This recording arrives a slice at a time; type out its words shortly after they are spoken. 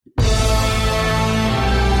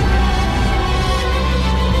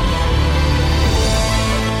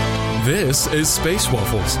This is Space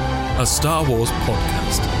Waffles, a Star Wars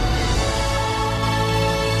podcast.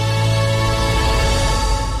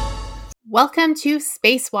 Welcome to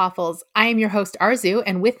Space Waffles. I am your host, Arzu,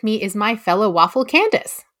 and with me is my fellow waffle,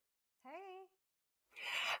 Candace. Hey.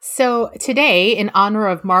 So today, in honor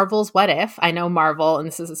of Marvel's What If, I know Marvel, and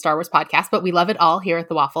this is a Star Wars podcast, but we love it all here at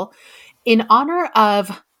The Waffle. In honor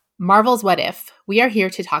of Marvel's What If, we are here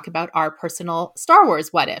to talk about our personal Star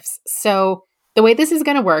Wars What Ifs. So the way this is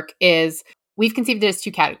going to work is we've conceived it as two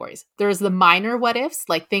categories. There's the minor what ifs,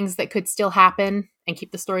 like things that could still happen and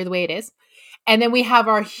keep the story the way it is. And then we have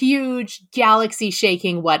our huge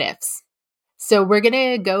galaxy-shaking what ifs. So we're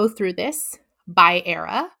going to go through this by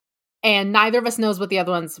era, and neither of us knows what the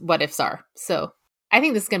other one's what ifs are. So I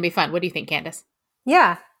think this is going to be fun. What do you think, Candace?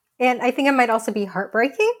 Yeah. And I think it might also be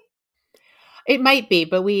heartbreaking. It might be,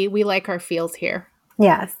 but we like our feels here.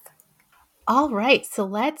 Yes. All right, so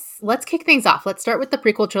let's kick things off. Let's start with the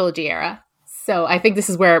prequel trilogy era. So I think this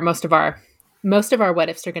is where most of our what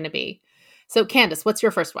ifs are going to be. So Candace, what's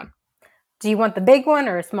your first one? Do you want the big one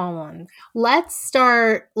or a small one? Let's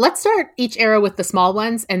start each era with the small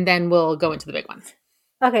ones, and then we'll go into the big ones.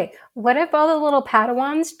 Okay. What if all the little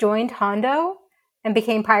Padawans joined Hondo and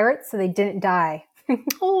became pirates so they didn't die? In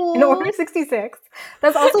Order 66.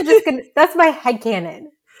 That's also just good. That's my headcanon.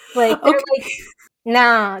 Like, they're like,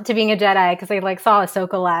 nah, to being a Jedi because they like saw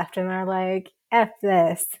Ahsoka left and they're like, F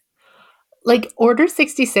this. Like, Order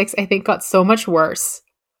 66, I think, got so much worse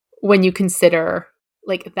when you consider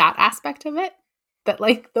like that aspect of it. That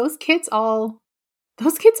like those kids all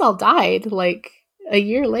died like a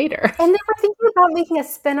year later. And they were thinking about making a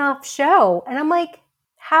spin-off show. And I'm like,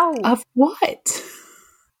 how? Of what?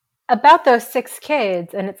 About those 6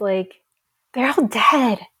 kids. And it's like, they're all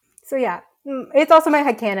dead. So yeah, it's also my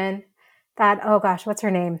headcanon that, oh gosh, what's her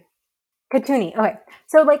name? Katooni. Okay.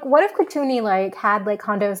 So like, what if Katooni like had like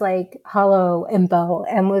Hondo's like hollow info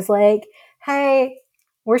and was like, hey,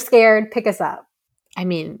 we're scared, pick us up. I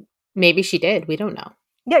mean, maybe she did. We don't know.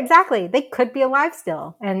 Yeah, exactly. They could be alive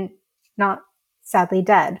still and not sadly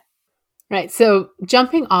dead. Right. So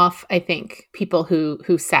jumping off, I think, people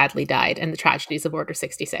who sadly died and the tragedies of Order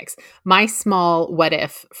 66, my small what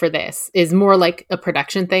if for this is more like a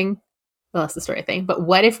production thing. Well, that's the story thing. But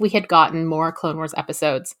what if we had gotten more Clone Wars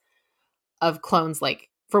episodes of clones, like,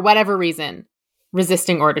 for whatever reason,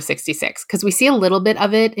 resisting Order 66? Because we see a little bit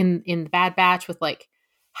of it in the Bad Batch with, like,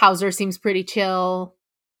 Hauser seems pretty chill.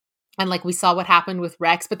 And, like, we saw what happened with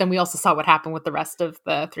Rex, but then we also saw what happened with the rest of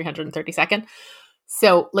the 332nd.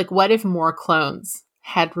 So, like, what if more clones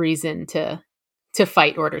had reason to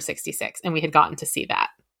fight Order 66 and we had gotten to see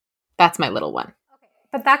that? That's my little one. Okay.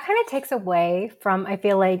 But that kind of takes away from, I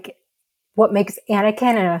feel like, what makes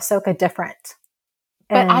Anakin and Ahsoka different.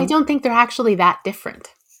 But I don't think they're actually that different.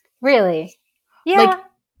 Really? Yeah. Like,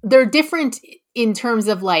 they're different in terms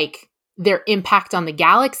of, like, their impact on the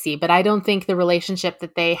galaxy, but I don't think the relationship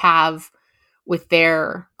that they have with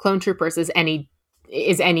their clone troopers is any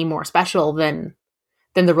more special than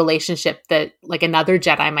the relationship that, like, another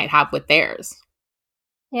Jedi might have with theirs.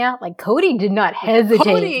 Yeah, like Cody did not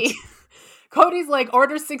hesitate. Cody's like,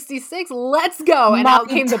 Order 66, let's go. And out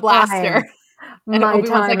came the blaster. And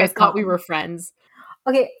Obi-Wan's like, I thought we were friends.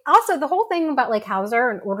 Okay, also, the whole thing about, like, Hauser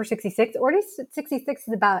and Order 66, Order 66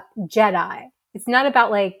 is about Jedi. It's not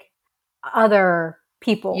about, like, other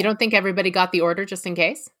people. You don't think everybody got the order just in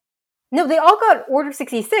case? No, they all got Order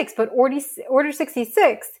 66, but Order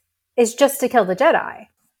 66 is just to kill the Jedi.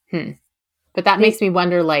 But that makes me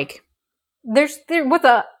wonder, like... There was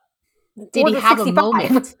a... Did Order he have 65. a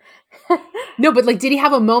moment? No, but, like, did he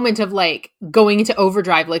have a moment of, like, going into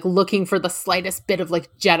overdrive, like, looking for the slightest bit of, like,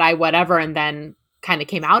 Jedi whatever, and then kind of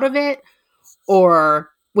came out of it?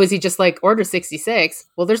 Or was he just like, Order 66?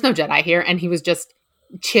 Well, there's no Jedi here. And he was just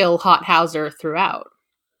chill, hot Hauser throughout.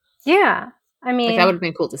 Yeah. I mean... Like, that would have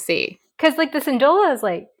been cool to see. Because, like, the Syndulas,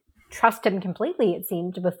 like, trust him completely, it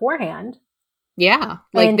seemed, beforehand. Yeah.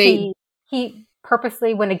 Like, and he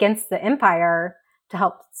purposely went against the Empire to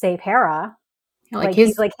help save Hera. Like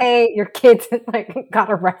he's like, hey, your kids like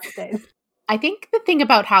got arrested. I think the thing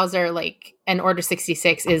about Hauser, like, and Order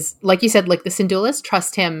 66 is, like you said, like, the Syndulas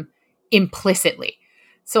trust him implicitly.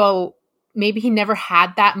 So maybe he never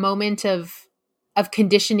had that moment of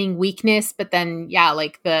conditioning weakness, but then, yeah,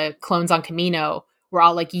 like, the clones on Kamino were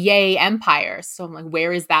all like, yay, Empire. So I'm like,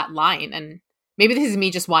 where is that line? And maybe this is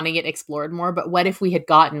me just wanting it explored more, but what if we had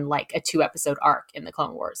gotten, like, a 2-episode arc in the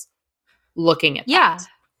Clone Wars looking at that?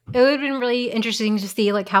 It would have been really interesting to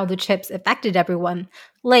see, like, how the chips affected everyone.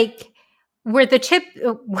 Like, were the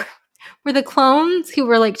clones who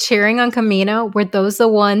were, like, cheering on Kamino, were those the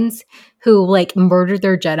ones who, like, murdered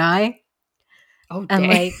their Jedi? Oh, and dang.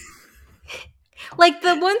 like Like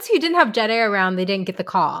the ones who didn't have Jedi around, they didn't get the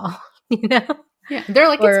call. You know? Yeah, they're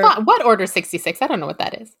like, it's fine. What Order 66? I don't know what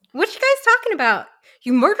that is. What you guys talking about?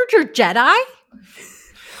 You murdered your Jedi?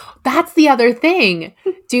 That's the other thing.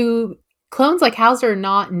 Do clones like Hauser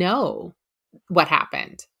not know what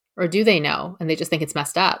happened? Or do they know? And they just think it's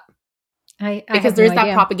messed up? Because there's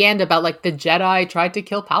that propaganda about like the Jedi tried to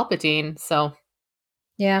kill Palpatine. So,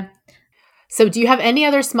 yeah. So do you have any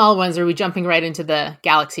other small ones, or are we jumping right into the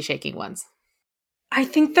galaxy shaking ones? I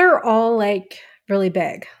think they're all like really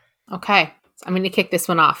big. Okay. So I'm going to kick this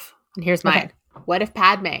one off. And here's mine. Okay. What if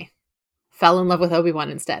Padme fell in love with Obi-Wan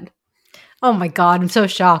instead? Oh my God. I'm so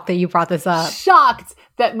shocked that you brought this up. Shocked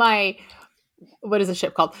that my, what is the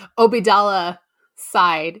ship called? Obidala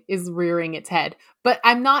side is rearing its head. But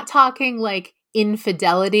I'm not talking like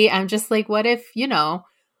infidelity. I'm just like, what if, you know,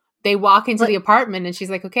 they walk into the apartment and she's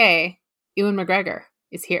like, okay, Ewan McGregor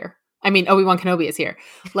is here. I mean, Obi-Wan Kenobi is here.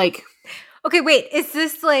 Like, okay, wait, is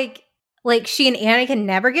this like she and Anakin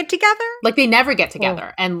never get together? Like they never get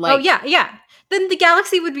together. And like, oh yeah. Then the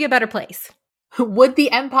galaxy would be a better place. Would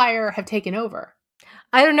the Empire have taken over?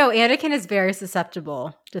 I don't know. Anakin is very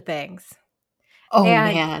susceptible to things. Oh,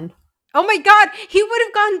 man. Oh my God. He would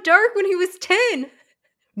have gone dark when he was 10.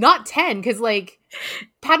 Not 10, because like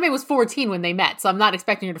Padme was 14 when they met. So I'm not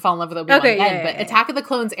expecting her to fall in love with Obi-Wan then. But Attack of the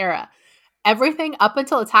Clones era, everything up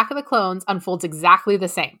until Attack of the Clones unfolds exactly the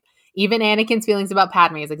same. Even Anakin's feelings about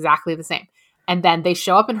Padme is exactly the same. And then they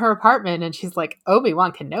show up in her apartment and she's like,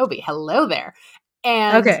 Obi-Wan Kenobi, hello there.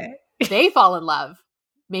 And they fall in love.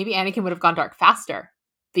 Maybe Anakin would have gone dark faster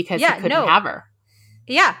because he couldn't have her.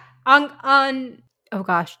 Yeah. On oh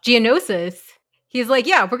gosh, Geonosis, he's like,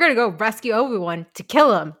 yeah, we're going to go rescue Obi-Wan to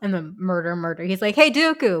kill him. And then murder. He's like, hey,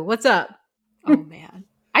 Dooku, what's up? Oh, man.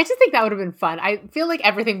 I just think that would have been fun. I feel like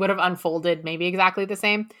everything would have unfolded maybe exactly the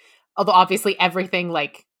same. Although obviously everything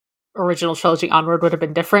like original trilogy onward would have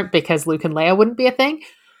been different because Luke and Leia wouldn't be a thing.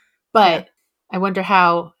 But I wonder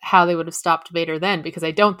how they would have stopped Vader then, because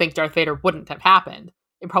I don't think Darth Vader wouldn't have happened.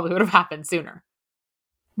 It probably would have happened sooner.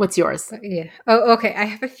 What's yours? Yeah. Oh, okay. I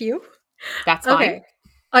have a few. That's fine.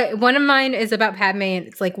 Okay. One of mine is about Padme, and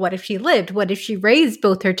it's like, what if she lived? What if she raised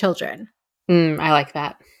both her children? I like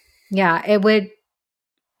that. Yeah, it would.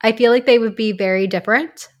 I feel like they would be very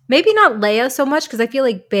different. Maybe not Leia so much, because I feel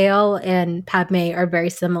like Bail and Padme are very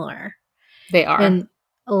similar. They are. In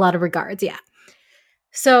a lot of regards, yeah.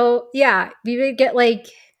 So, yeah, we would get like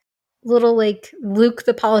little like Luke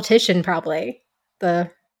the politician, probably.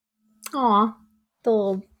 The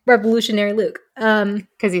little revolutionary Luke.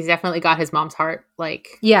 Because he's definitely got his mom's heart. Like,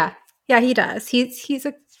 yeah, he does. He's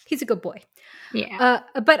a good boy. Yeah.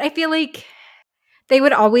 But I feel like they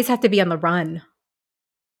would always have to be on the run.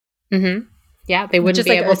 Mm-hmm. Yeah, they wouldn't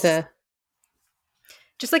be able to.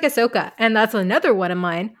 Just like Ahsoka. And that's another one of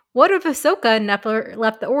mine. What if Ahsoka never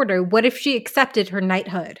left the Order? What if she accepted her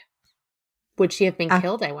knighthood? Would she have been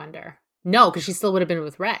killed, I wonder? No, because she still would have been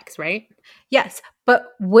with Rex, right? Yes, but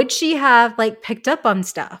would she have like picked up on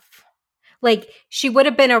stuff? Like she would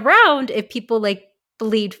have been around if people like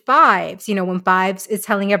believed Fives, you know, when Fives is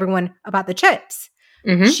telling everyone about the chips.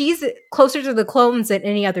 Mm-hmm. She's closer to the clones than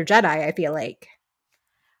any other Jedi, I feel like.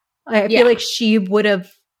 I feel like she would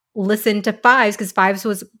have listened to Fives because Fives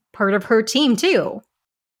was part of her team too.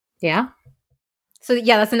 Yeah. So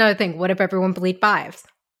yeah, that's another thing. What if everyone believed Fives?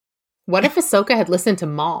 What if Ahsoka had listened to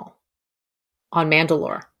Maul on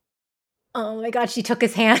Mandalore? Oh my God, she took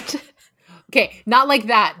his hand. Okay, not like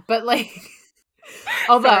that, but like,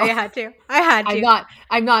 although sorry, I had to.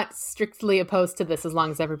 I'm not strictly opposed to this as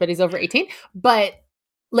long as everybody's over 18. But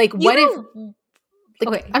like, what if?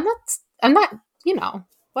 Like, okay. I'm not. You know,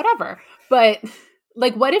 whatever. But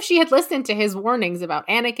like, what if she had listened to his warnings about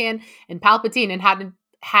Anakin and Palpatine and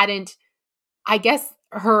hadn't? I guess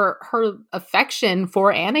her affection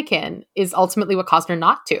for Anakin is ultimately what caused her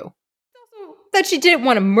not to. That she didn't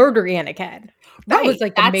want to murder Anakin. That was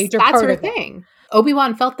like the major part of it. That's her thing.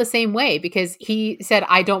 Obi-Wan felt the same way because he said,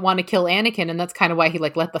 I don't want to kill Anakin. And that's kind of why he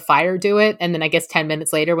like let the fire do it. And then I guess 10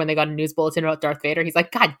 minutes later when they got a news bulletin about Darth Vader, he's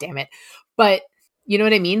like, God damn it. But you know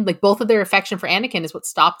what I mean? Like both of their affection for Anakin is what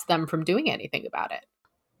stopped them from doing anything about it.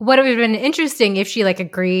 What would have been interesting if she like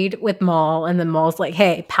agreed with Maul and then Maul's like,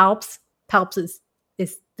 hey, Palps is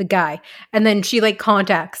the guy. And then she like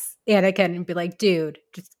contacts Anakin and be like, dude,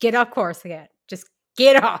 just get off course again. Just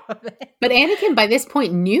get off of it. But Anakin by this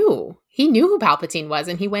point knew. He knew who Palpatine was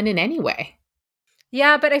and he went in anyway.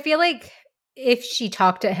 Yeah, but I feel like if she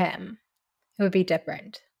talked to him, it would be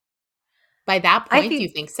different. By that point, do you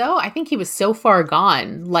think so? I think he was so far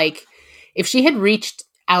gone. Like, if she had reached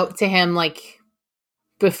out to him, like,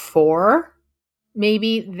 before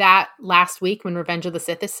maybe that last week when Revenge of the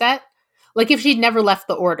Sith is set, Like, if she'd never left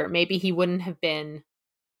the order, maybe he wouldn't have been.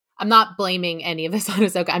 I'm not blaming any of this on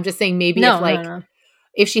Ahsoka. I'm just saying maybe No.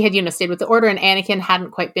 if she had, stayed with the order and Anakin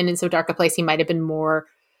hadn't quite been in so dark a place, he might have been more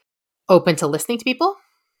open to listening to people.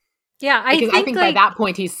 Yeah, I think by that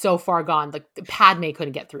point he's so far gone, like Padme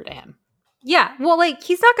couldn't get through to him. Yeah, well, like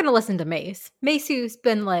he's not going to listen to Mace. Mace, who's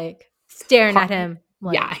been like staring at him.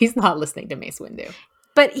 Like, yeah, he's not listening to Mace Windu.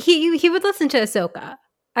 But he would listen to Ahsoka.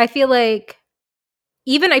 I feel like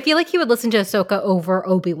he would listen to Ahsoka over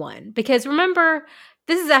Obi-Wan, because remember,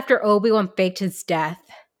 this is after Obi-Wan faked his death,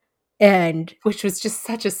 and which was just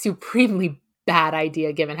such a supremely bad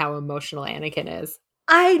idea given how emotional Anakin is.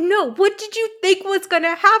 I know. What did you think was going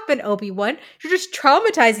to happen, Obi-Wan? You're just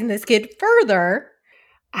traumatizing this kid further.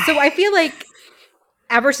 So I feel like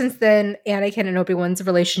ever since then, Anakin and Obi-Wan's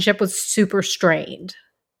relationship was super strained.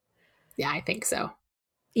 Yeah, I think so.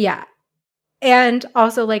 Yeah. And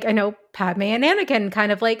also, like, I know Padme and Anakin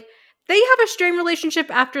kind of like, they have a strained relationship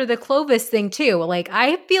after the Clovis thing too. Like,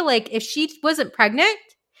 I feel like if she wasn't pregnant,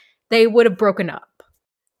 they would have broken up.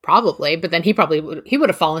 Probably, but then he would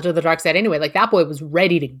have fallen to the dark side anyway. Like, that boy was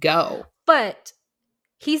ready to go. But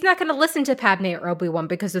he's not going to listen to Padme or Obi-Wan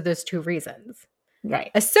because of those two reasons. Right.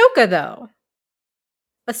 Ahsoka, though.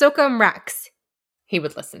 Ahsoka and Rex. He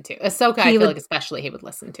would listen to. Ahsoka, I feel like especially he would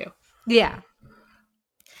listen to. Yeah.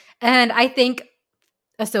 And I think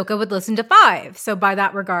Ahsoka would listen to 5. So by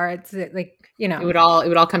that regards, like, it would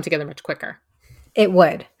all come together much quicker. It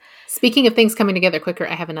would. Speaking of things coming together quicker,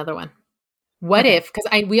 I have another one. What if,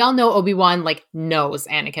 because we all know Obi-Wan like knows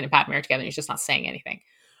Anakin and Padme are together and he's just not saying anything.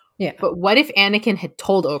 Yeah. But what if Anakin had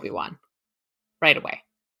told Obi-Wan right away?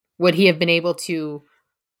 Would he have been able to,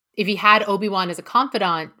 if he had Obi-Wan as a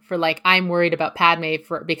confidant for like, I'm worried about Padme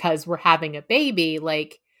because we're having a baby,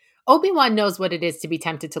 like Obi-Wan knows what it is to be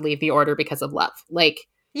tempted to leave the order because of love. Like,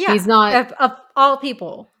 yeah, he's not of all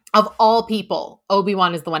people. Of all people,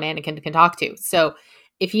 Obi-Wan is the one Anakin can talk to. So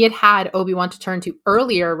if he had Obi-Wan to turn to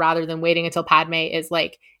earlier rather than waiting until Padme is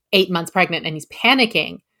like 8 months pregnant and he's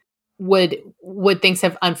panicking, would things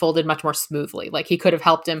have unfolded much more smoothly? Like, he could have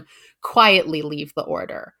helped him quietly leave the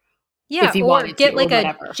order. Yeah, if he or wanted get to, like or a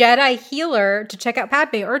whatever. Jedi healer to check out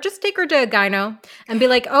Padme, or just take her to a gyno and be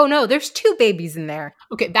like, oh no, there's 2 babies in there.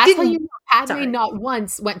 Okay, that's how you know Padme not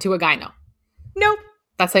once went to a gyno. Nope.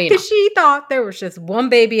 That's how you know. Because she thought there was just one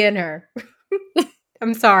baby in her.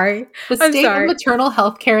 I'm sorry. The state of maternal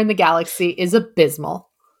health care in the galaxy is abysmal.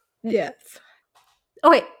 Yes. Oh,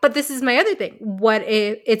 wait, but this is my other thing. What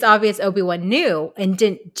if it's obvious Obi-Wan knew and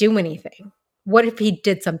didn't do anything? What if he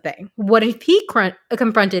did something? What if he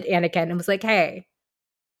confronted Anakin and was like, hey,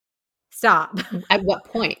 stop? At what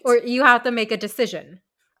point? Or you have to make a decision.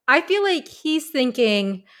 I feel like he's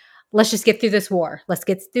thinking, let's just get through this war. Let's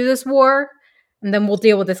get through this war, and then we'll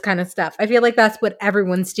deal with this kind of stuff. I feel like that's what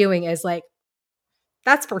everyone's doing, is like,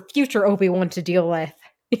 that's for future Obi-Wan to deal with,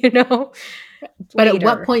 But later. At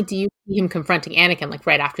what point do you see him confronting Anakin? Like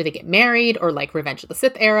right after they get married, or like Revenge of the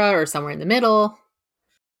Sith era, or somewhere in the middle?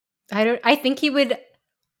 I think he would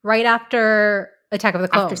right after Attack of the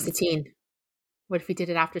Clones. After Satine. What if he did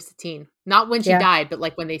it after Satine? Not when she died, but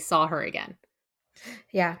like when they saw her again.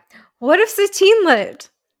 Yeah. What if Satine lived?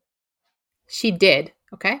 She did.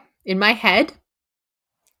 Okay. In my head,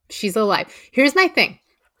 she's alive. Here's my thing.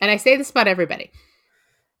 And I say this about everybody.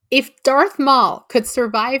 If Darth Maul could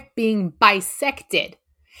survive being bisected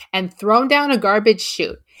and thrown down a garbage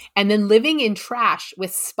chute and then living in trash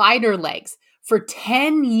with spider legs for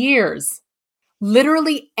 10 years,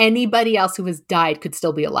 literally anybody else who has died could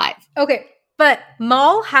still be alive. Okay, but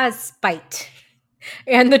Maul has spite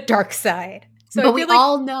and the dark side. So but we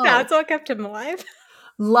all know that's what kept him alive.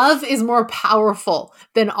 Love is more powerful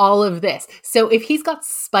than all of this. So if he's got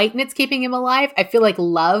spite and it's keeping him alive, I feel like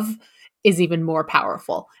love is even more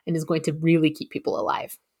powerful and is going to really keep people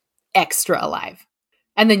alive. Extra alive.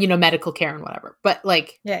 And then, medical care and whatever. But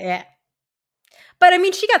like... Yeah. But I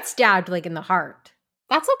mean, she got stabbed like in the heart.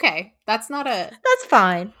 That's okay. That's not a... That's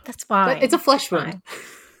fine. But it's a flesh wound.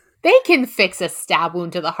 They can fix a stab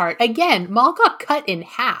wound to the heart. Again, Maul got cut in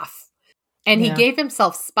half. And he gave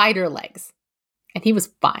himself spider legs. And he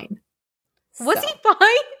was fine. Was he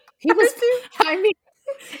fine? He was... I mean,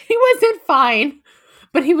 he wasn't fine.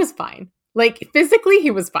 But he was fine. Like, physically,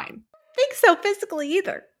 he was fine. I think so physically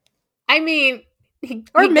either. I mean... He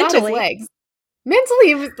mentally. Got his legs.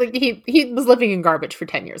 Mentally, it was like he was living in garbage for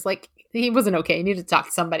 10 years. Like, he wasn't okay. He needed to talk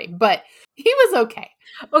to somebody, but he was okay.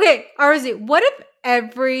 Okay, RZ, what if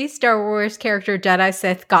every Star Wars character, Jedi,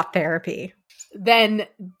 Sith, got therapy? Then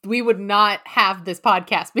we would not have this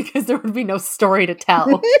podcast because there would be no story to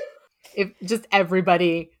tell if just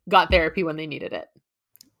everybody got therapy when they needed it.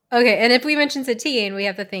 Okay, and if we mention Satine, we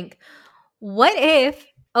have to think, what if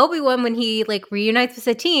Obi-Wan, when he like reunites with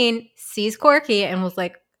Satine, sees Corky and was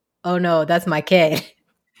like, oh no, that's my kid.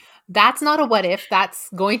 That's not a what if. That's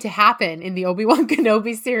going to happen in the Obi-Wan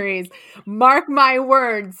Kenobi series. Mark my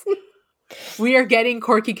words. We are getting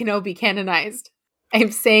Corky Kenobi canonized.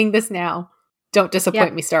 I'm saying this now. Don't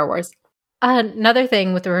disappoint me, Star Wars. Another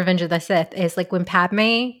thing with the Revenge of the Sith is like when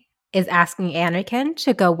Padme is asking Anakin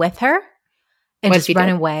to go with her and just run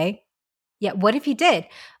away. Yeah, what if he did?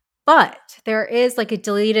 But there is like a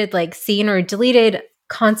deleted like scene or a deleted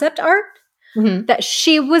concept art that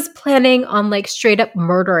she was planning on like straight up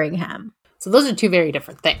murdering him. So those are two very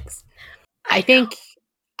different things. I think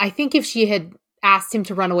if she had asked him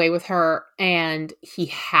to run away with her and he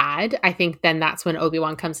had, I think then that's when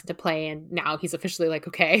Obi-Wan comes into play, and now he's officially like,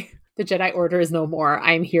 okay, the Jedi Order is no more.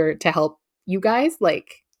 I'm here to help you guys,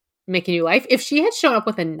 like, make a new life. If she had shown up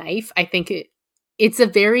with a knife, I think it's a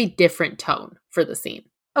very different tone for the scene.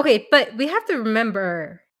 Okay, but we have to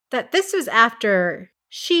remember that this was after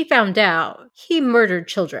she found out he murdered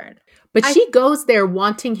children. But she goes there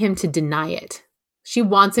wanting him to deny it. She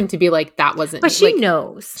wants him to be like, that wasn't. But she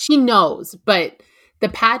knows. She knows. But the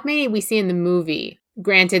Padme we see in the movie,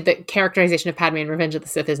 granted, the characterization of Padme in Revenge of the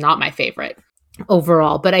Sith is not my favorite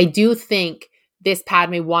overall. But I do think this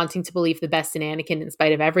Padme wanting to believe the best in Anakin in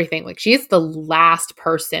spite of everything, like, she is the last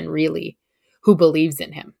person really who believes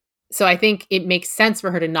in him. So I think it makes sense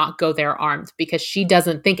for her to not go there armed because she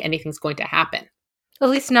doesn't think anything's going to happen. At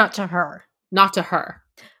least not to her. Not to her.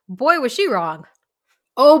 Boy, was she wrong.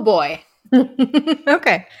 Oh, boy.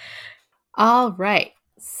 Okay. All right.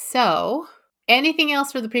 So, anything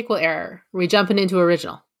else for the prequel era? Are we jumping into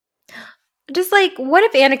original? Just like, what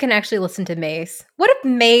if Anakin actually listened to Mace? What if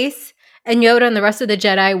Mace and Yoda and the rest of the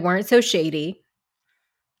Jedi weren't so shady?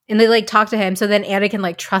 And they like talked to him, so then Anakin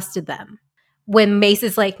like trusted them. When Mace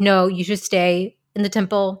is like, no, you should stay in the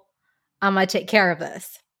temple. I'm going to take care of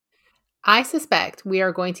this. I suspect we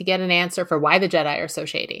are going to get an answer for why the Jedi are so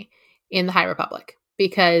shady in the High Republic.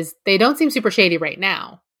 Because they don't seem super shady right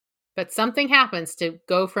now. But something happens to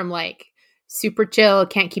go from like super chill,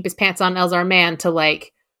 can't keep his pants on Elzar man to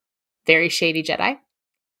like very shady Jedi.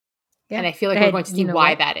 Yeah. And I feel like we're going to see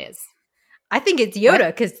why that is. I think it's Yoda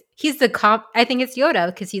because he's the I think it's Yoda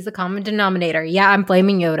because he's the common denominator. Yeah, I'm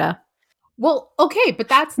blaming Yoda. Well, okay, but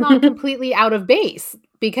that's not completely out of base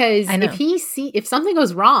because if something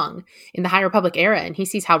goes wrong in the High Republic era and he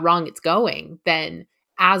sees how wrong it's going, then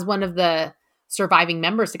as one of the surviving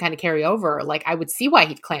members to kind of carry over, like, I would see why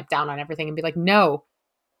he'd clamp down on everything and be like, no,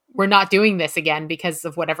 we're not doing this again because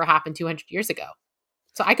of whatever happened 200 years ago.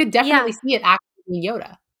 So I could definitely see it actually being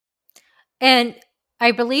Yoda. And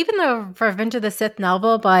I believe in the Revenge of the Sith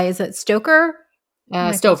novel by, is it Stoker?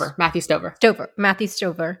 Stover. Matthew Stover. Matthew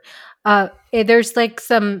Stover. There's like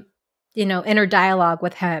some, inner dialogue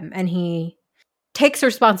with him, and he takes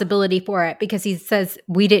responsibility for it because he says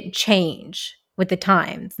we didn't change with the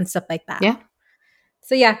times and stuff like that. Yeah.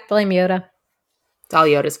 So yeah, blame Yoda. It's all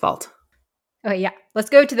Yoda's fault. Oh yeah. Let's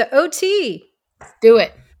go to the OT. Do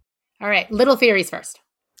it. All right. Little theories first.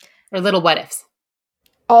 Or little what ifs.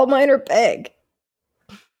 All mine are big.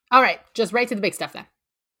 All right. Just right to the big stuff then.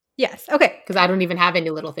 Yes. Okay. Because I don't even have any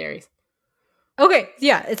little theories. Okay.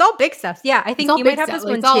 Yeah. It's all big stuff. Yeah. I think you might have this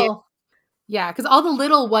one too. Yeah. Because all the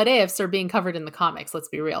little what ifs are being covered in the comics. Let's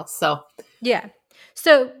be real. So. Yeah.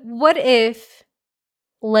 So what if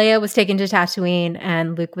Leia was taken to Tatooine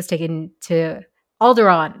and Luke was taken to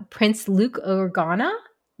Alderaan? Prince Luke Organa?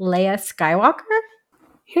 Leia Skywalker?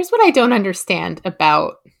 Here's what I don't understand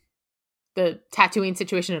about the Tatooine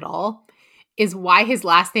situation at all is why his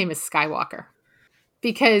last name is Skywalker.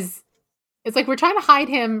 Because it's like we're trying to hide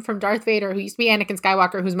him from Darth Vader, who used to be Anakin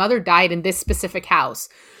Skywalker, whose mother died in this specific house.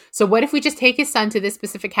 So what if we just take his son to this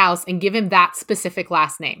specific house and give him that specific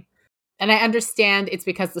last name? And I understand it's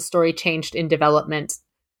because the story changed in development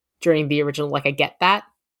during the original. Like, I get that.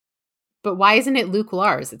 But why isn't it Luke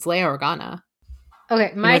Lars? It's Leia Organa.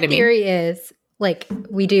 Okay, my theory is, like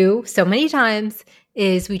we do so many times,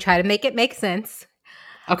 is we try to make it make sense.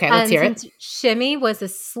 Okay, let's hear it. Since Shmi was a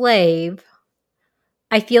slave,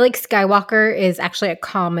 I feel like Skywalker is actually a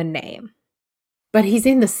common name. But he's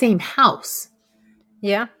in the same house.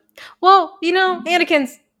 Yeah. Well, Anakin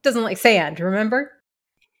doesn't like sand, remember?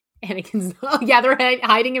 Anakin's, they're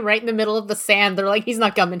hiding him right in the middle of the sand. They're like, he's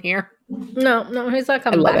not coming here. No, he's not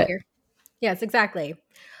coming back here. Yes, exactly.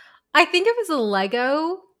 I think it was a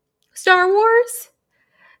Lego Star Wars,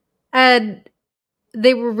 and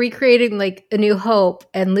they were recreating like A New Hope,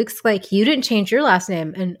 and Luke's like, you didn't change your last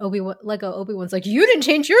name, and Obi-Wan's like, you didn't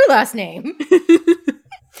change your last name.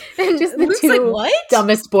 And just the Luke's two like, what?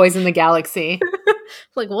 dumbest boys in the galaxy.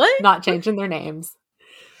 Like, what? Not changing their names.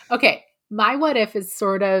 Okay, My what if is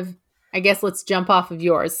sort of, I guess let's jump off of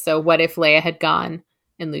yours. So what if Leia had gone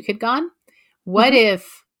and Luke had gone? What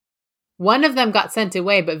if one of them got sent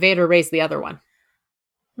away, but Vader raised the other one?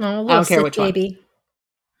 Oh, I don't care which baby.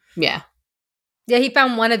 one. Yeah. Yeah, he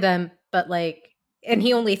found one of them, but and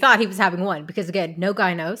he only thought he was having one because again, no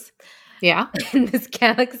guy knows. Yeah. In this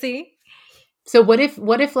galaxy. So what if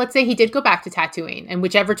let's say he did go back to Tatooine, and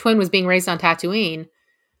whichever twin was being raised on Tatooine,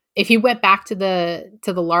 if he went back to the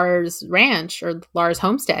Lars ranch or Lars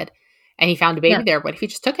homestead and he found a baby there, what if he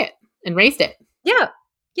just took it and raised it? Yeah.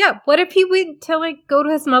 Yeah. What if he went to go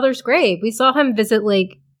to his mother's grave? We saw him visit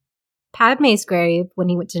Padme's grave when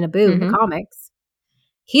he went to Naboo in the comics.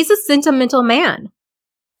 He's a sentimental man.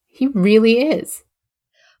 He really is.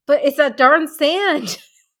 But it's that darn sand.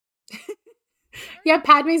 Yeah,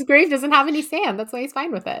 Padme's grave doesn't have any sand. That's why he's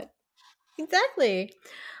fine with it. Exactly.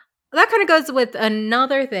 That kind of goes with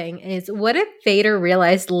another thing is what if Vader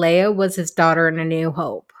realized Leia was his daughter in A New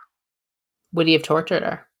Hope? Would he have tortured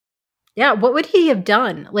her? Yeah, what would he have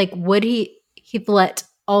done? Would he let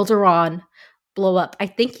Alderaan blow up? I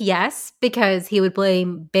think yes, because he would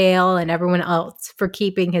blame Bail and everyone else for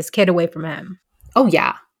keeping his kid away from him. Oh,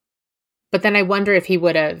 yeah. But then I wonder if he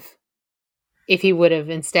would have,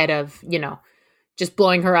 instead of, just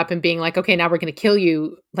blowing her up and being like, okay, now we're going to kill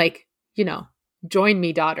you, join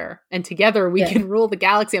me, daughter, and together we can rule the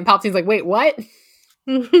galaxy. And Palpatine's like, wait, what?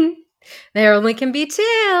 There only can be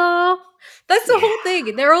two. That's the whole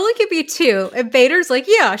thing. There only can be two. And Vader's like,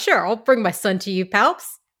 yeah, sure, I'll bring my son to you,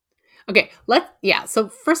 Palps. Okay, so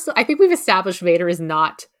first, I think we've established Vader is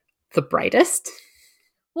not the brightest.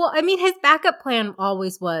 Well, I mean, his backup plan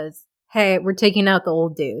always was, hey, we're taking out the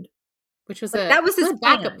old dude. Which was that was his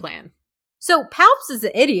backup plan. So Palps is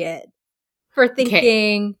an idiot for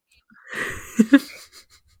thinking, this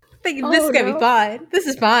is going to be fine. This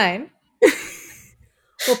is fine.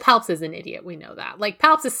 Well, Palps is an idiot. We know that.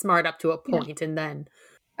 Palps is smart up to a point, and then...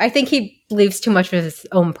 I think he believes too much of his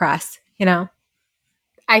own press,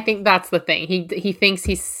 I think that's the thing. He thinks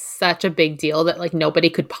he's such a big deal that, nobody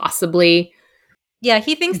could possibly... Yeah,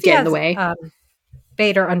 he thinks get in the way.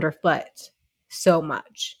 Vader underfoot so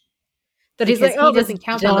much. That Because he's like, he doesn't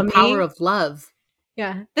count on the power of love.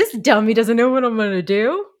 Yeah, this dummy doesn't know what I'm going to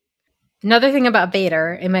do. Another thing about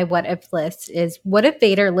Vader in my what if list is what if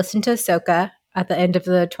Vader listened to Ahsoka at the end of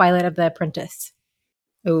the Twilight of the Apprentice?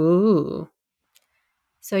 Ooh.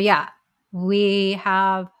 So yeah, we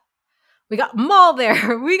got Maul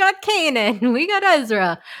there, we got Kanan, we got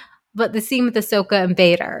Ezra. But the scene with Ahsoka and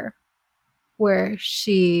Vader, where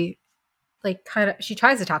she she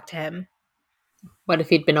tries to talk to him. What if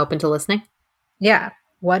he'd been open to listening? Yeah.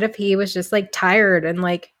 What if he was just tired and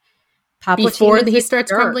Palpatine before he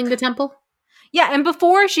starts crumbling the temple? Yeah, and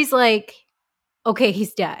before she's like, okay,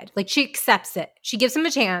 he's dead. She accepts it. She gives him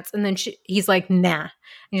a chance, and then he's like, nah. And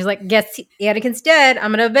he's like, guess Anakin's dead.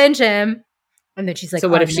 I'm gonna avenge him. And then she's like, so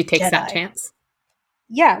what if she takes that chance?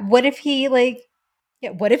 Yeah. What if he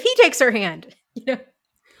what if he takes her hand?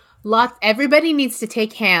 Everybody needs to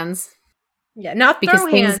take hands. Yeah, not throw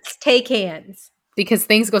hands, take hands. Because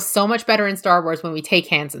things go so much better in Star Wars when we take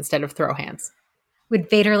hands instead of throw hands. Would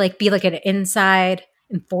Vader be an inside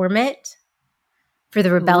informant for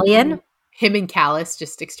the rebellion? Ooh. Him and Callus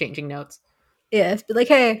just exchanging notes. Yes, but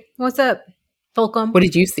hey, what's up, Fulcrum? What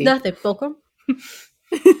did you see? Nothing, Fulcrum.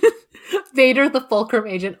 Vader, the Fulcrum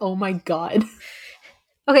agent. Oh my god.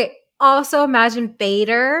 Okay, also imagine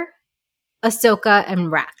Vader, Ahsoka,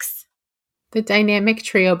 and Rex. The dynamic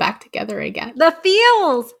trio back together again. The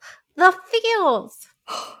feels.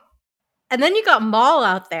 And then you got Maul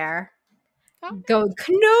out there going,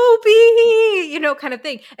 Kenobi, kind of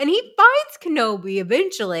thing. And he finds Kenobi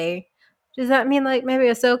eventually. Does that mean maybe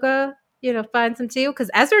Ahsoka, finds him too? Because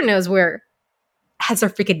Ezra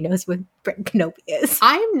freaking knows where Kenobi is.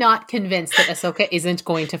 I'm not convinced that Ahsoka isn't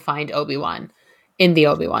going to find Obi-Wan in the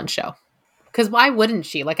Obi-Wan show. Because why wouldn't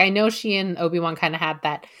she? I know she and Obi-Wan kind of had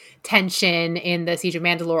that tension in the Siege of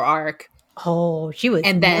Mandalore arc. Oh, she was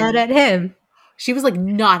mad at him. She was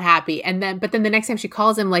not happy. But then the next time she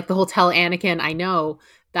calls him, the whole tell Anakin I know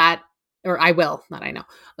that, or I will, not I know.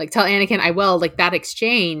 Tell Anakin I will, that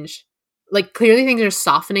exchange, clearly things are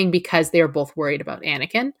softening because they're both worried about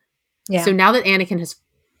Anakin. Yeah. So now that Anakin has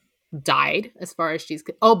died, as far as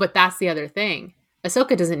but that's the other thing.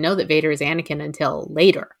 Ahsoka doesn't know that Vader is Anakin until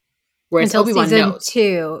later. Whereas Obi-Wan knows. Season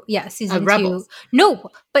 2. Yeah, season 2. Rebels. No,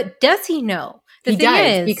 but does he know? He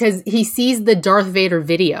does, because he sees the Darth Vader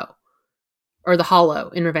video. Or the Hollow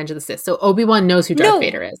in Revenge of the Sith. So Obi-Wan knows who Darth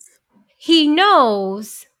Vader is. He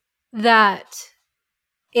knows that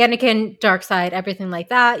Anakin, Darkseid, everything like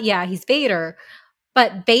that. Yeah, he's Vader.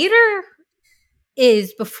 But Vader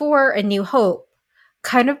is before A New Hope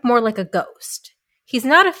kind of more like a ghost. He's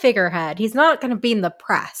not a figurehead. He's not going to be in the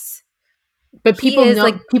press. But He people is, know,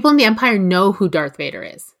 like- people in the Empire know who Darth Vader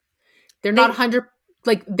is. They're not 100,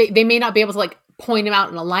 like, they may not be able to, like, point him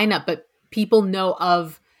out in a lineup, but people know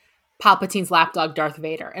of Palpatine's lapdog, Darth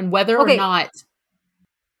Vader. And whether or not... But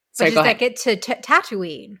Sorry, does go that ahead. get to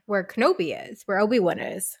Tatooine, where Kenobi is, where Obi-Wan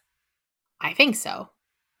is? I think so.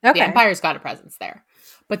 Okay. The Empire's got a presence there.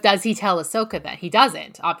 But does he tell Ahsoka that? He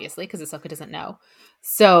doesn't, obviously, because Ahsoka doesn't know.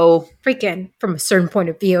 So... Freaking, from a certain point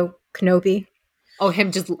of view, Kenobi. Oh,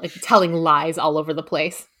 him just, like, telling lies all over the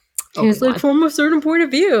place. He was like, from a certain point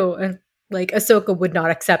of view. And, like, Ahsoka would not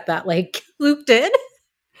accept that, like Luke did.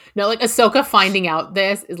 No, like, Ahsoka finding out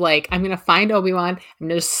this is like, I'm going to find Obi-Wan. I'm going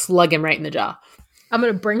to just slug him right in the jaw. I'm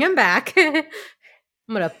going to bring him back. I'm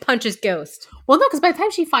going to punch his ghost. Well, no, because by the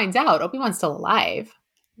time she finds out, Obi-Wan's still alive.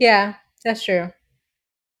 Yeah, that's true.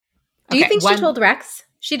 Do you think she told Rex?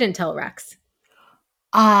 She didn't tell Rex.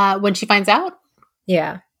 When she finds out?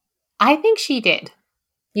 Yeah. I think she did.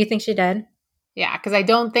 You think she did? Yeah, because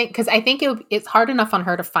I think it's hard enough on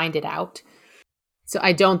her to find it out. So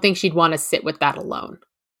I don't think she'd want to sit with that alone.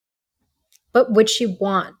 But would she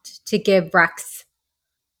want to give Rex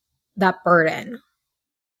that burden?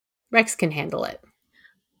 Rex can handle it.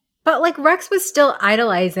 But, like, Rex was still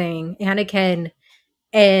idolizing Anakin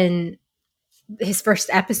in his first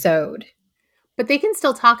episode. But they can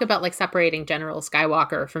still talk about, like, separating General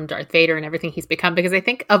Skywalker from Darth Vader and everything he's become. Because I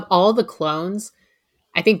think of all the clones,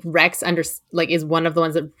 I think Rex is one of the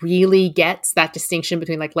ones that really gets that distinction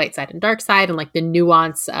between, like, light side and dark side, and, like, the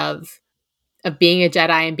nuance of being a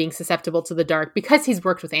Jedi and being susceptible to the dark, because he's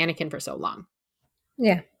worked with Anakin for so long.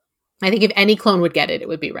 Yeah. I think if any clone would get it, it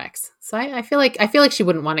would be Rex. So I feel like she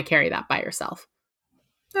wouldn't want to carry that by herself.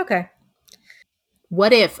 Okay.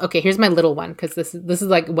 What if, okay, here's my little one, because this is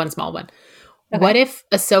like one small one. Okay. What if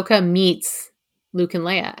Ahsoka meets Luke and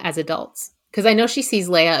Leia as adults? Because I know she sees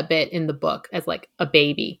Leia a bit in the book as, like, a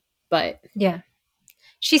baby, but... Yeah.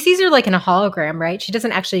 She sees her, like, in a hologram, right? She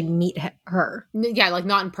doesn't actually meet her. Yeah, like,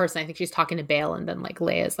 not in person. I think she's talking to Bail, and then, like,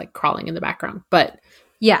 Leia's, like, crawling in the background. But...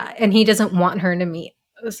 Yeah, and he doesn't want her to meet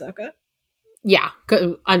Ahsoka. Yeah,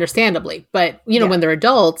 understandably. But, you know, when they're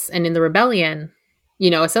adults and in the rebellion, you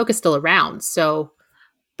know, Ahsoka's still around, so...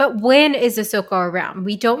 But when is Ahsoka around?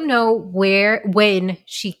 We don't know when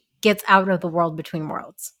she gets out of the world between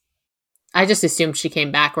worlds. I just assumed she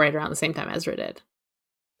came back right around the same time Ezra did.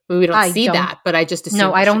 We don't see that, but I just assumed.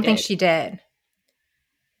 No, I don't think she did.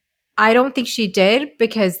 I don't think she did,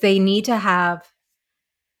 because they need to have...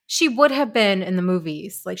 She would have been in the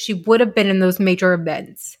movies. Like, she would have been in those major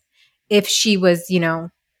events if she was, you know...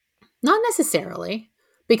 Not necessarily.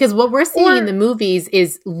 Because what we're seeing in the movies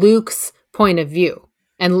is Luke's point of view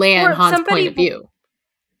and Leia and Han's point of view.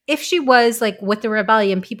 If she was, like, with the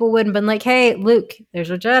rebellion, people would have been like, hey, Luke, there's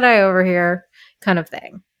a Jedi over here, kind of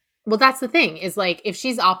thing. Well, that's the thing, is, like, if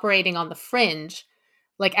she's operating on the fringe,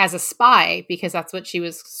 like, as a spy, because that's what she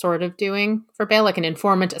was sort of doing for Bail, like an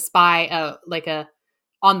informant, a spy, like a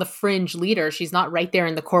on the fringe leader. She's not right there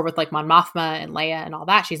in the core with, like, Mon Mothma and Leia and all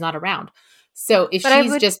that. She's not around. So if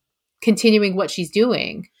she's just continuing what she's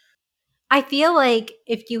doing. I feel like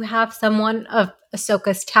if you have someone of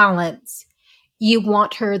Ahsoka's talents, you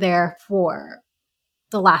want her there for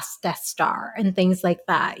the last Death Star and things like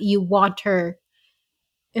that. You want her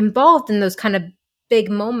involved in those kind of big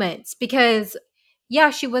moments, because, yeah,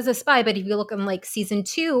 she was a spy, but if you look in, like, season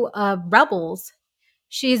 2 of Rebels,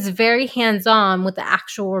 she's very hands-on with the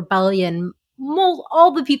actual rebellion.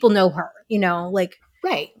 All the people know her, you know, like...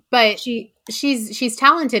 Right, but she's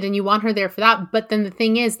talented, and you want her there for that. But then the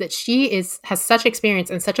thing is that she has such experience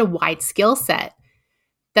and such a wide skill set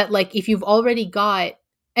that, like, if you've already got...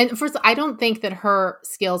 And first, I don't think that her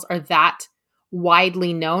skills are that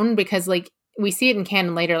widely known, because, like, we see it in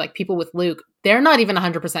canon later, like, people with Luke, they're not even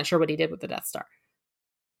 100% sure what he did with the Death Star.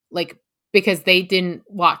 Like, because they didn't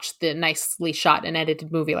watch the nicely shot and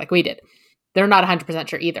edited movie like we did. They're not 100%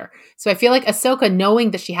 sure either. So I feel like Ahsoka,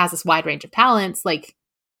 knowing that she has this wide range of talents, like,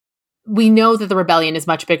 we know that the rebellion is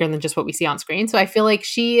much bigger than just what we see on screen. So I feel like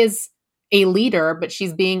she is a leader, but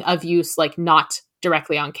she's being of use, like, not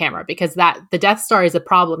directly on camera, because the Death Star is a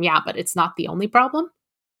problem, yeah, but it's not the only problem.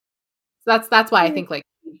 So that's why I think, like,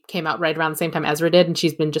 came out right around the same time Ezra did, and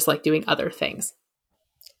she's been just, like, doing other things.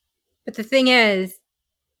 But the thing is,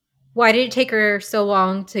 why did it take her so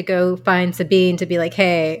long to go find Sabine to be like,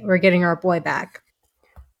 hey, we're getting our boy back?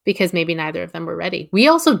 Because maybe neither of them were ready. We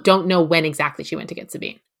also don't know when exactly she went to get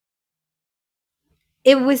Sabine.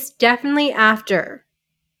 It was definitely after.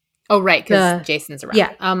 Oh, right, because Jason's around.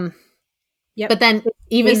 Yeah. Yep. But then,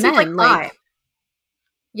 even then, like...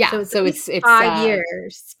 Yeah, it's so at it's least 5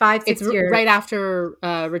 years, 6 years. right after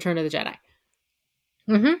Return of the Jedi.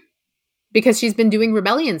 Mm-hmm. Because she's been doing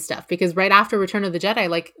rebellion stuff. Because right after Return of the Jedi,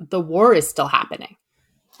 like the war is still happening.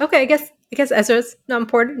 Okay, I guess Ezra's not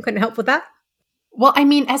important. Couldn't help with that. Well, I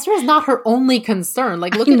mean, Ezra's not her only concern.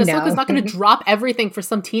 Like, look I at know. Ahsoka's not going to drop everything for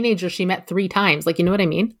some teenager she met 3 times. Like, you know what I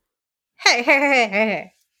mean?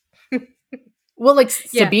 Hey. Well, like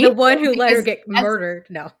Yeah, Sabine, the one who let her because get murdered.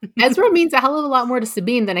 No. Ezra means a hell of a lot more to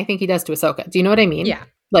Sabine than I think he does to Ahsoka. Do you know what I mean? Yeah.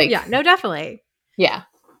 Like, Yeah, no, definitely. yeah.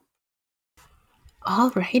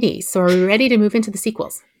 Alrighty, so are we ready to move into the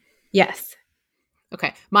sequels? Yes.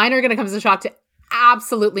 Okay, mine are going to come as a shock to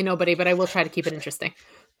absolutely nobody, but I will try to keep it interesting.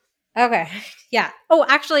 Okay. Yeah. Oh,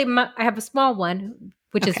 actually, I have a small one,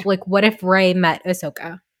 which is like, what if Rey met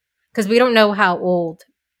Ahsoka? Because we don't know how old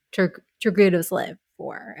Togrutas live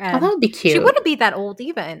for. Oh, that would be cute. She wouldn't be that old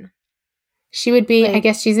even. She would be, Like, I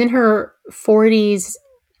guess she's in her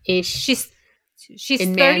 40s-ish. She's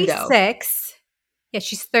in 36. Mando. Yeah,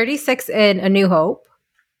 she's 36 in A New Hope.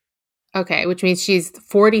 Okay, which means she's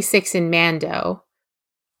 46 in Mando,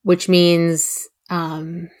 which means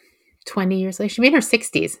 20 years later. She'd be in her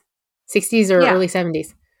 60s. 60s or early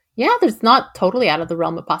 70s. Yeah, there's not totally out of the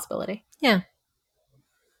realm of possibility. Yeah.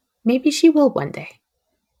 Maybe she will one day.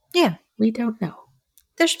 Yeah. We don't know.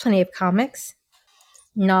 There's plenty of comics,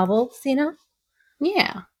 novels, you know?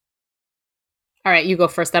 Yeah. All right, you go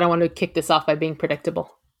first. I don't want to kick this off by being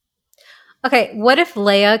predictable. Okay, what if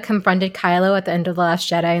Leia confronted Kylo at the end of The Last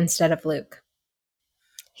Jedi instead of Luke?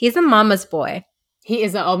 He's a mama's boy. He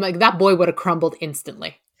is that boy would have crumbled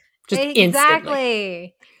instantly. Just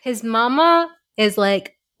instantly. His mama is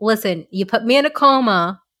like, listen, you put me in a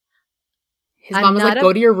coma. His mom was like,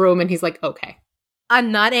 go to your room. And he's like, okay.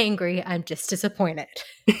 I'm not angry. I'm just disappointed.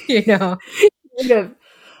 You know?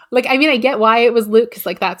 Like, I mean, I get why it was Luke, because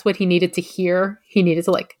like that's what he needed to hear. He needed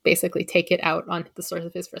to like basically take it out on the source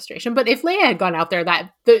of his frustration. But if Leia had gone out there,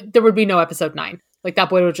 there would be no episode 9. Like that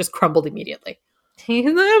boy would have just crumbled immediately. He's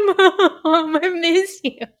like, Mom, I miss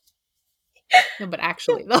you. No, but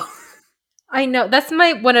actually though. I know. That's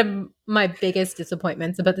one of my biggest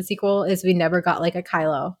disappointments about the sequel is we never got like a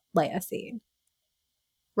Kylo Leia scene.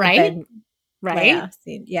 Right? Right? Leia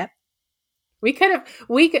scene. Yep.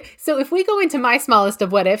 So if we go into my smallest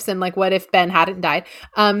of what ifs and like what if Ben hadn't died,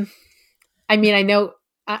 I mean, I know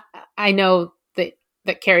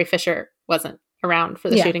that Carrie Fisher wasn't around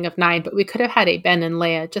for the shooting of 9, but we could have had a Ben and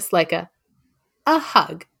Leia, just like a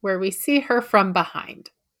hug where we see her from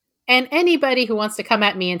behind. And anybody who wants to come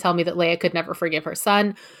at me and tell me that Leia could never forgive her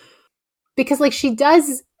son, because like she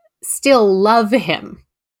does still love him,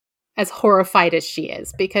 as horrified as she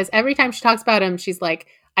is, because every time she talks about him, she's like,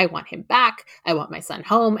 I want him back. I want my son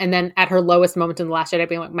home. And then at her lowest moment in The Last Jedi,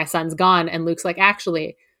 being like, my son's gone. And Luke's like,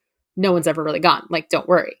 actually, no one's ever really gone. Like, don't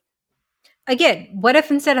worry. Again, what if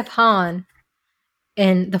instead of Han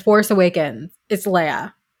in The Force Awakens, it's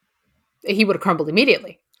Leia? He would have crumbled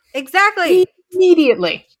immediately. Exactly.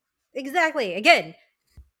 Immediately. Exactly. Again.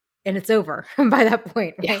 And it's over by that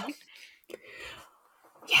point, right?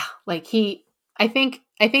 Yeah. Like I think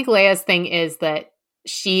Leia's thing is that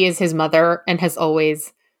she is his mother and has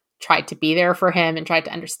always tried to be there for him and tried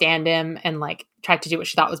to understand him and like tried to do what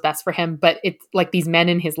she thought was best for him. But it's like these men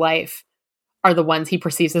in his life are the ones he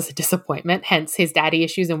perceives as a disappointment, hence his daddy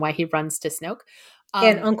issues and why he runs to Snoke.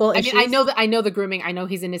 And uncle issues. I mean, I know the grooming. I know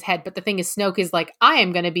he's in his head. But the thing is, Snoke is like, I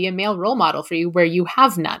am going to be a male role model for you where you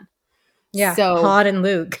have none. Yeah. So, Han and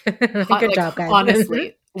Luke. Good job, guys.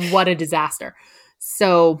 Honestly, what a disaster.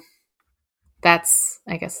 So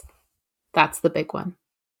I guess that's the big one.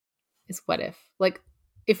 Is what if. Like,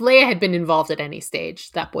 if Leia had been involved at any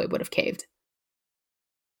stage, that boy would have caved.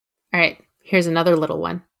 All right, here's another little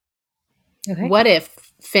one. Okay. What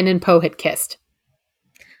if Finn and Poe had kissed?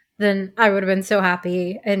 Then I would have been so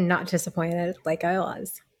happy and not disappointed like I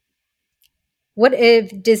was. What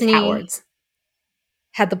if Disney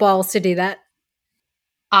had the balls to do that?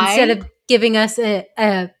 Instead of giving us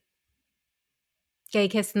a gay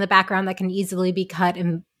kiss in the background that can easily be cut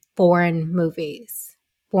in foreign movies,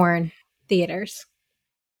 foreign theaters.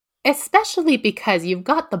 Especially because you've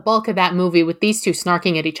got the bulk of that movie with these two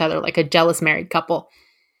snarking at each other like a jealous married couple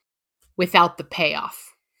without the payoff.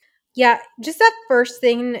 Yeah, just that first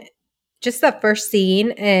scene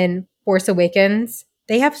in Force Awakens,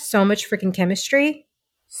 they have so much freaking chemistry.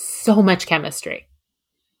 So much chemistry.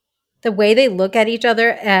 The way they look at each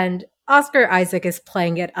other, and Oscar Isaac is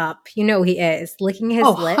playing it up. You know he is. Licking his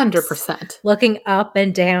lips. 100%. Looking up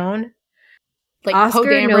and down. Like Oscar Poe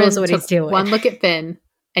Dameron knows what he's doing. One look at Finn,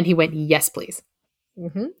 and he went, yes, please.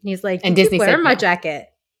 Mm-hmm. He's like, and Disney wear said my no. jacket.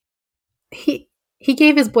 He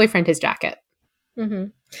gave his boyfriend his jacket. Mm-hmm.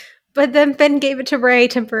 But then Ben gave it to Rey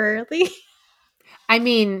temporarily. I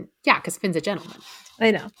mean, yeah, because Finn's a gentleman.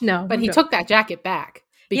 I know. No. But he took that jacket back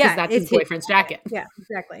because that's his boyfriend's jacket. Yeah,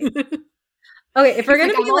 exactly. Okay, if we're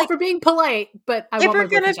gonna be I'm all for being polite, but I want my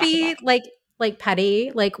boyfriend's jacket back. like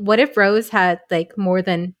petty, like what if Rose had like more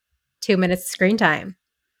than 2 minutes screen time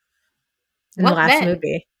in the last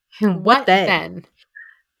movie? What then?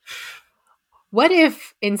 What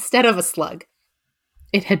if instead of a slug,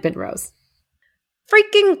 it had been Rose?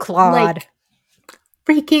 Freaking Claude.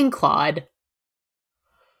 Freaking Claude.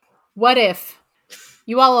 What if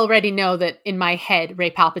you all already know that in my head, Rey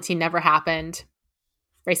Palpatine never happened.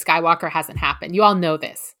 Rey Skywalker hasn't happened. You all know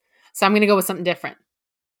this. So I'm going to go with something different.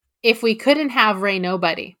 If we couldn't have Rey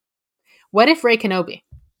Nobody, what if Rey Kenobi?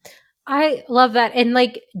 I love that. And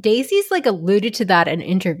like Daisy's like alluded to that in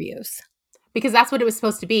interviews. Because that's what it was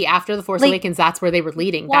supposed to be. After The Force Awakens, that's where they were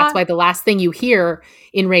leading. That's why the last thing you hear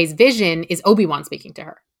in Rey's vision is Obi-Wan speaking to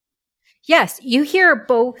her. Yes, you hear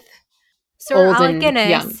both Sir Old Alec and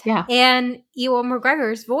Guinness young. and Ewan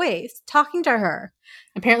McGregor's voice talking to her.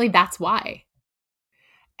 Apparently that's why.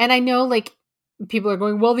 And I know like people are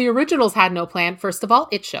going, well, the originals had no plan. First of all,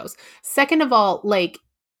 it shows. Second of all, like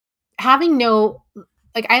having no...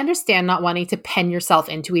 Like, I understand not wanting to pen yourself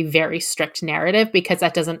into a very strict narrative because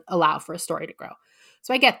that doesn't allow for a story to grow.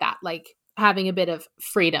 So I get that, like having a bit of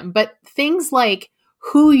freedom. But things like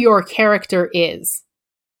who your character is,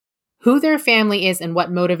 who their family is, and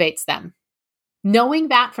what motivates them, knowing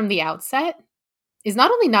that from the outset is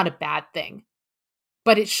not only not a bad thing,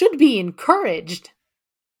 but it should be encouraged.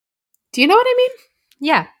 Do you know what I mean?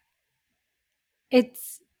 Yeah.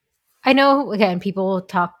 I know, again, people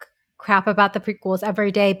talk crap about the prequels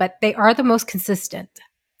every day, but they are the most consistent.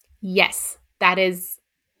 Yes, that is,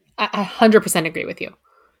 I 100% agree with you.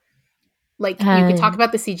 Like, you can talk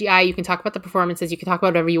about the CGI, you can talk about the performances, you can talk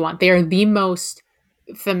about whatever you want. They are the most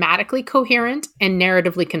thematically coherent and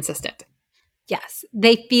narratively consistent. Yes,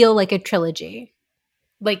 they feel like a trilogy.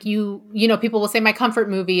 Like you know, people will say my comfort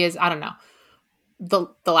movie is, I don't know, The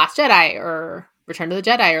Last Jedi or Return to the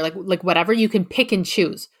Jedi or like whatever. You can pick and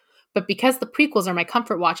choose. But because the prequels are my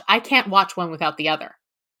comfort watch, I can't watch one without the other.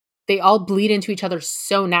 They all bleed into each other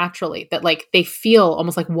so naturally that like they feel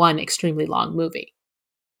almost like one extremely long movie.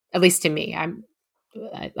 At least to me.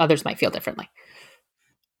 Others might feel differently.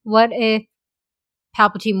 What if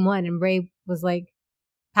Palpatine won and Rey was like,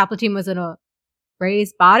 Palpatine was in a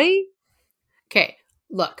Rey's body? Okay,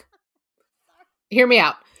 look. Hear me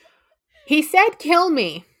out. He said, kill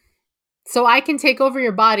me so I can take over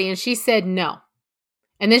your body. And she said no.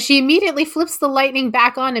 And then she immediately flips the lightning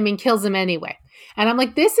back on him and kills him anyway. And I'm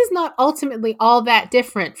like, this is not ultimately all that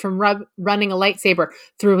different from running a lightsaber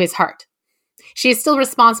through his heart. She is still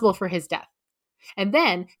responsible for his death. And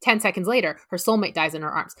then, 10 seconds later, her soulmate dies in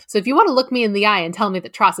her arms. So if you want to look me in the eye and tell me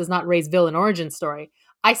that Tross is not Rey's villain origin story,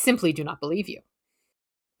 I simply do not believe you.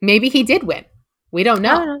 Maybe he did win. We don't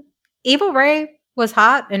know. Evil Rey was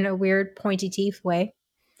hot in a weird pointy teeth way.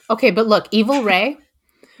 Okay, but look, evil Rey...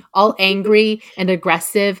 all angry and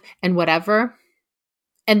aggressive and whatever.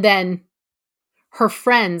 And then her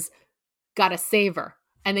friends gotta save her.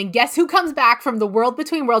 And then guess who comes back from the world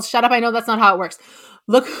between worlds? Shut up, I know that's not how it works.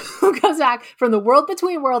 Look who comes back from the world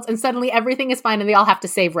between worlds and suddenly everything is fine and they all have to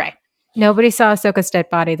save Rey. Nobody saw Ahsoka's dead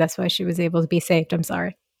body. That's why she was able to be saved. I'm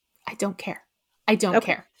sorry. I don't care. I don't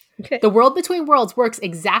care. Okay. The world between worlds works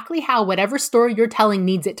exactly how whatever story you're telling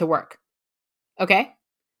needs it to work. Okay?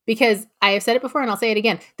 Because I have said it before and I'll say it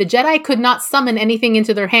again. The Jedi could not summon anything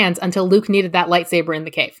into their hands until Luke needed that lightsaber in the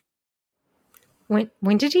cave.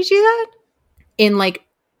 When did he do that? In like,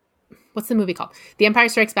 what's the movie called? The Empire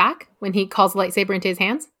Strikes Back, when he calls the lightsaber into his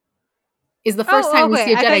hands, is the first time we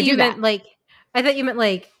see a Jedi do that. I thought you meant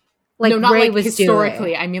like no, not Rey like was historically.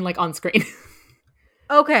 doing. I mean like on screen.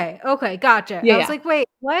 Okay, gotcha. Yeah, I was like, wait,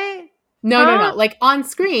 what? No. Like on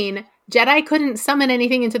screen, Jedi couldn't summon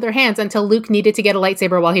anything into their hands until Luke needed to get a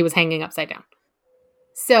lightsaber while he was hanging upside down.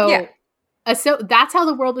 So, that's how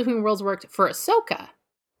the world between worlds worked for Ahsoka.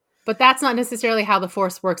 But that's not necessarily how the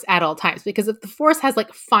Force works at all times. Because if the Force has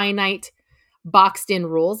like finite, boxed in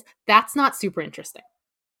rules, that's not super interesting.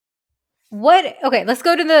 Okay, let's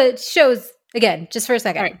go to the shows again, just for a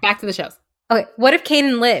second. All right, back to the shows. Okay, what if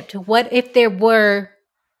Kanan lived? What if there were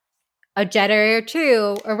a Jedi or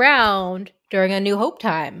two around during A New Hope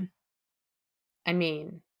time? I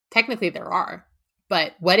mean, technically there are.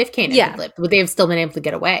 But what if Kanan had lived? Would they have still been able to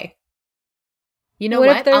get away? You know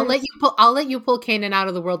what? I'll let you pull Kanan out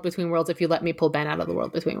of the world between worlds if you let me pull Ben out of the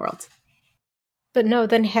world between worlds. But no,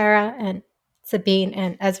 then Hera and Sabine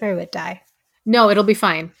and Ezra would die. No, it'll be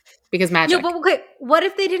fine because magic. No, but okay, what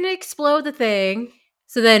if they didn't explode the thing?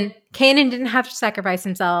 So then Kanan didn't have to sacrifice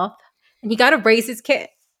himself, and he got to raise his kid.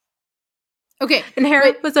 Okay, And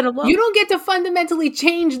Hera was on a low. You don't get to fundamentally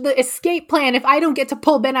change the escape plan if I don't get to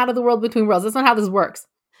pull Ben out of the world between worlds. That's not how this works.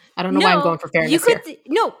 I don't know why I'm going for fairness here.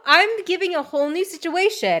 No, I'm giving a whole new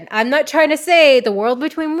situation. I'm not trying to say the world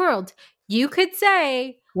between worlds. You could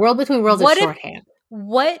say world between worlds is shorthand.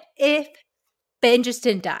 What if Ben just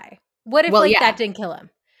didn't die? What if that didn't kill him?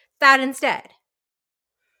 That instead.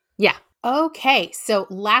 Yeah. Okay. So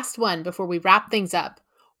last one before we wrap things up.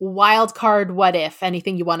 Wild card, what if?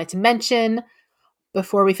 Anything you wanted to mention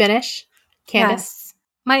before we finish? Candace? Yes.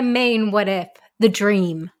 My main what if, the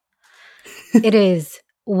dream. It is,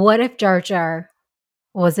 what if Jar Jar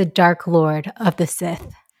was a Dark Lord of the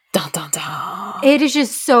Sith? Dun, dun, dun. It is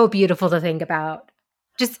just so beautiful to think about.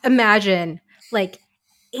 Just imagine,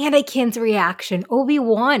 Anakin's reaction,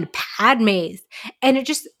 Obi-Wan, Padme's, and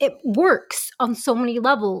it works on so many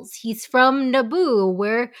levels. He's from Naboo,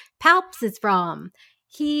 where Palps is from.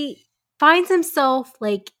 He finds himself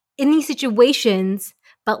in these situations,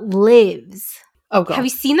 but lives. Oh, God. Have you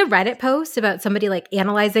seen the Reddit post about somebody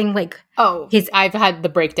analyzing I've had the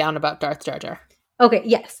breakdown about Darth Jar Jar. Okay,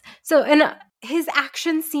 yes. So, and his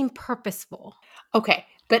actions seem purposeful. Okay,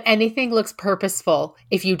 but anything looks purposeful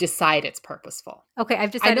if you decide it's purposeful. Okay,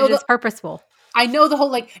 I've decided it's purposeful. I know the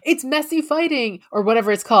whole it's messy fighting or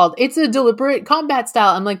whatever it's called. It's a deliberate combat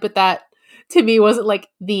style. I'm but that to me wasn't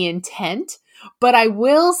the intent. But I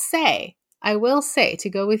will say, to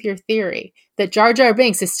go with your theory, that Jar Jar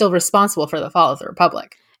Binks is still responsible for the fall of the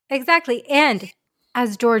Republic. Exactly. And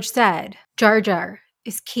as George said, Jar Jar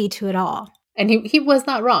is key to it all. And he was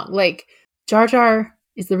not wrong. Jar Jar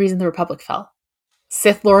is the reason the Republic fell.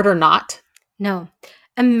 Sith Lord or not. No.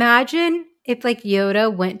 Imagine if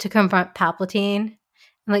Yoda went to confront Palpatine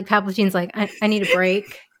and Palpatine's I need a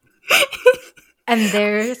break. And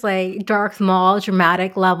there's Darth Maul,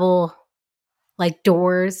 dramatic level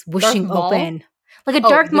doors whooshing open.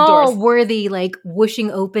 Darth Maul worthy, whooshing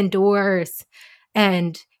open doors.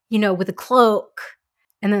 And, with a cloak.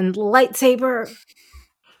 And then lightsaber.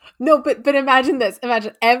 No, but imagine this.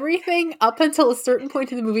 Imagine everything up until a certain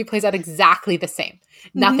point in the movie plays out exactly the same.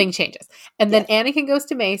 Nothing changes. And then Anakin goes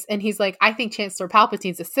to Mace and he's I think Chancellor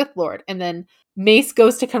Palpatine's a Sith Lord. And then Mace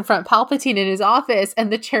goes to confront Palpatine in his office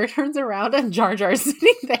and the chair turns around and Jar Jar's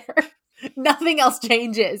sitting there. Nothing else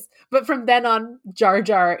changes. But from then on, Jar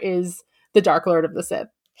Jar is the Dark Lord of the Sith.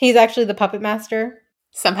 He's actually the puppet master.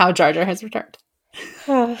 Somehow Jar Jar has returned.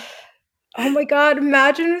 Oh my God,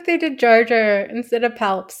 imagine if they did Jar Jar instead of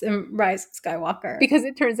Palps in Rise of Skywalker. Because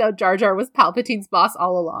it turns out Jar Jar was Palpatine's boss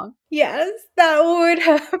all along. Yes, that would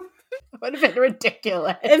have been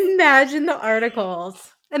ridiculous. Imagine the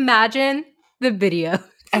articles. Imagine the video.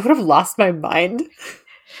 I would have lost my mind.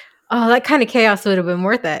 Oh, that kind of chaos would have been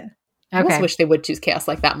worth it. Okay. I just wish they would choose chaos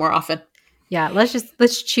like that more often. Yeah,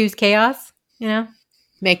 let's choose chaos,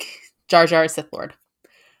 Make Jar Jar a Sith Lord.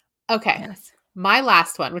 Okay. Yes. My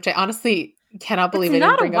last one, which I honestly cannot believe I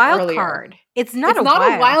didn't bring up earlier. Card. It's not a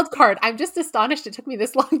wild card. I'm just astonished it took me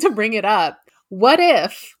this long to bring it up. What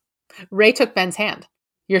if Rey took Ben's hand?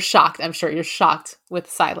 You're shocked. I'm sure you're shocked with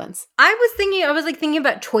silence. I was thinking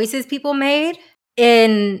about choices people made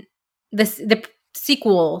in the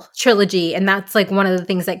sequel trilogy, and that's one of the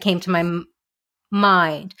things that came to my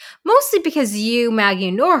mind. Mostly because you, Maggie,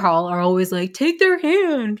 and Norhal are always take their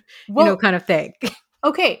hand, kind of thing.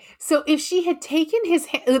 Okay, so if she had taken his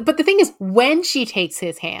hand, but the thing is, when she takes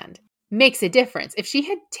his hand, makes a difference. If she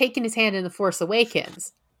had taken his hand in The Force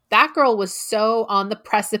Awakens, that girl was so on the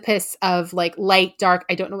precipice of light, dark,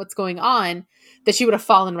 I don't know what's going on, that she would have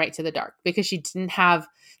fallen right to the dark because she didn't have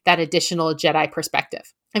that additional Jedi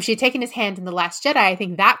perspective. If she had taken his hand in The Last Jedi, I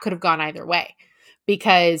think that could have gone either way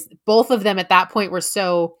because both of them at that point were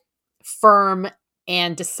so firm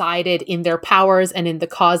and decided in their powers and in the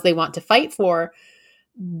cause they want to fight for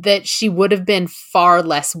that she would have been far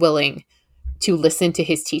less willing to listen to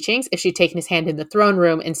his teachings if she'd taken his hand in the throne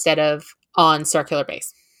room instead of on Starkiller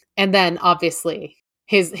Base. And then obviously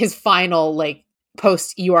his final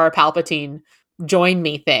post "you are a Palpatine, join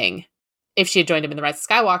me" thing, if she had joined him in The Rise of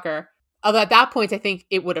Skywalker, although at that point I think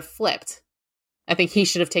it would have flipped. I think he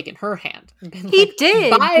should have taken her hand. He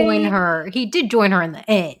did join her. He did join her in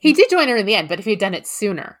the end. He did join her in the end, but if he had done it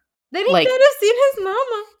sooner, then he could have seen his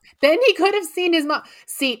mama. Then he could have seen his mom.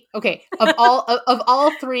 See, okay, of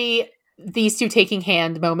all three, these two taking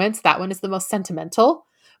hand moments, that one is the most sentimental.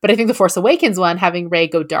 But I think the Force Awakens one, having Rey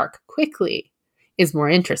go dark quickly, is more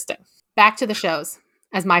interesting. Back to the shows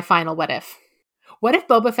as my final what if. What if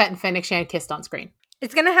Boba Fett and Fennec Shand kissed on screen?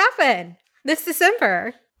 It's going to happen this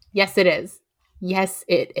December. Yes, it is. Yes,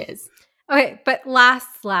 it is. Okay, but last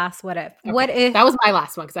what if? Okay. What if That was my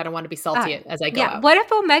last one because I don't want to be salty as I go out. What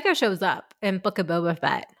if Omega shows up in Book of Boba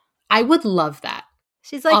Fett? I would love that.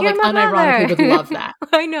 She's like, you're my unironically mother. would love that.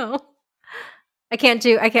 I know. I can't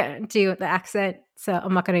do the accent, so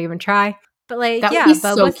I'm not going to even try. But like, that would be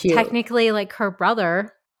Boba's so cute. technically like her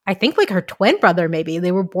brother. I think like her twin brother. Maybe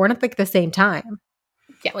they were born at like the same time.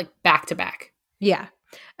 Yeah, like back to back. Yeah,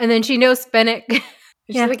 and then she knows Fennec.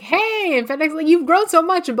 She's like, hey, and Fennec's like, you've grown so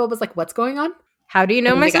much, and Boba's like, what's going on? How do you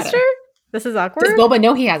know my sister? This is awkward. Does Boba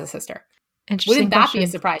know he has a sister? Wouldn't that question. be a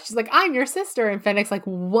surprise? She's like, I'm your sister. And Fennec's like,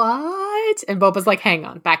 what? And Boba's like, hang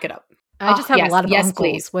on, back it up. I just have a lot of uncles.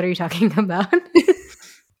 Please. What are you talking about?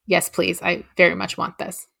 Yes, please. I very much want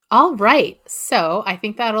this. All right. So I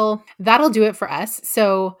think that'll do it for us.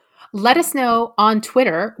 So let us know on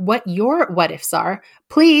Twitter what your what ifs are.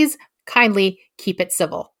 Please kindly keep it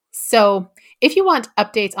civil. So if you want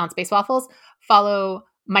updates on Space Waffles, follow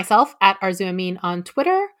myself at Arzuamin on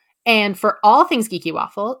Twitter. And for all things Geeky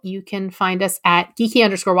Waffle, you can find us at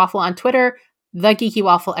geeky_waffle on Twitter, the Geeky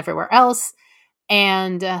Waffle everywhere else,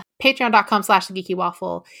 and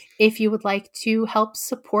patreon.com/geekywaffle if you would like to help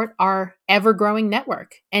support our ever-growing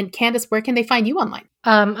network. And Candace, where can they find you online?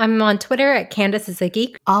 I'm on Twitter at Candace is a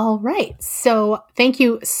Geek. All right. So thank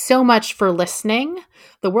you so much for listening.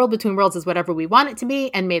 The world between worlds is whatever we want it to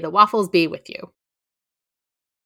be, and may the waffles be with you.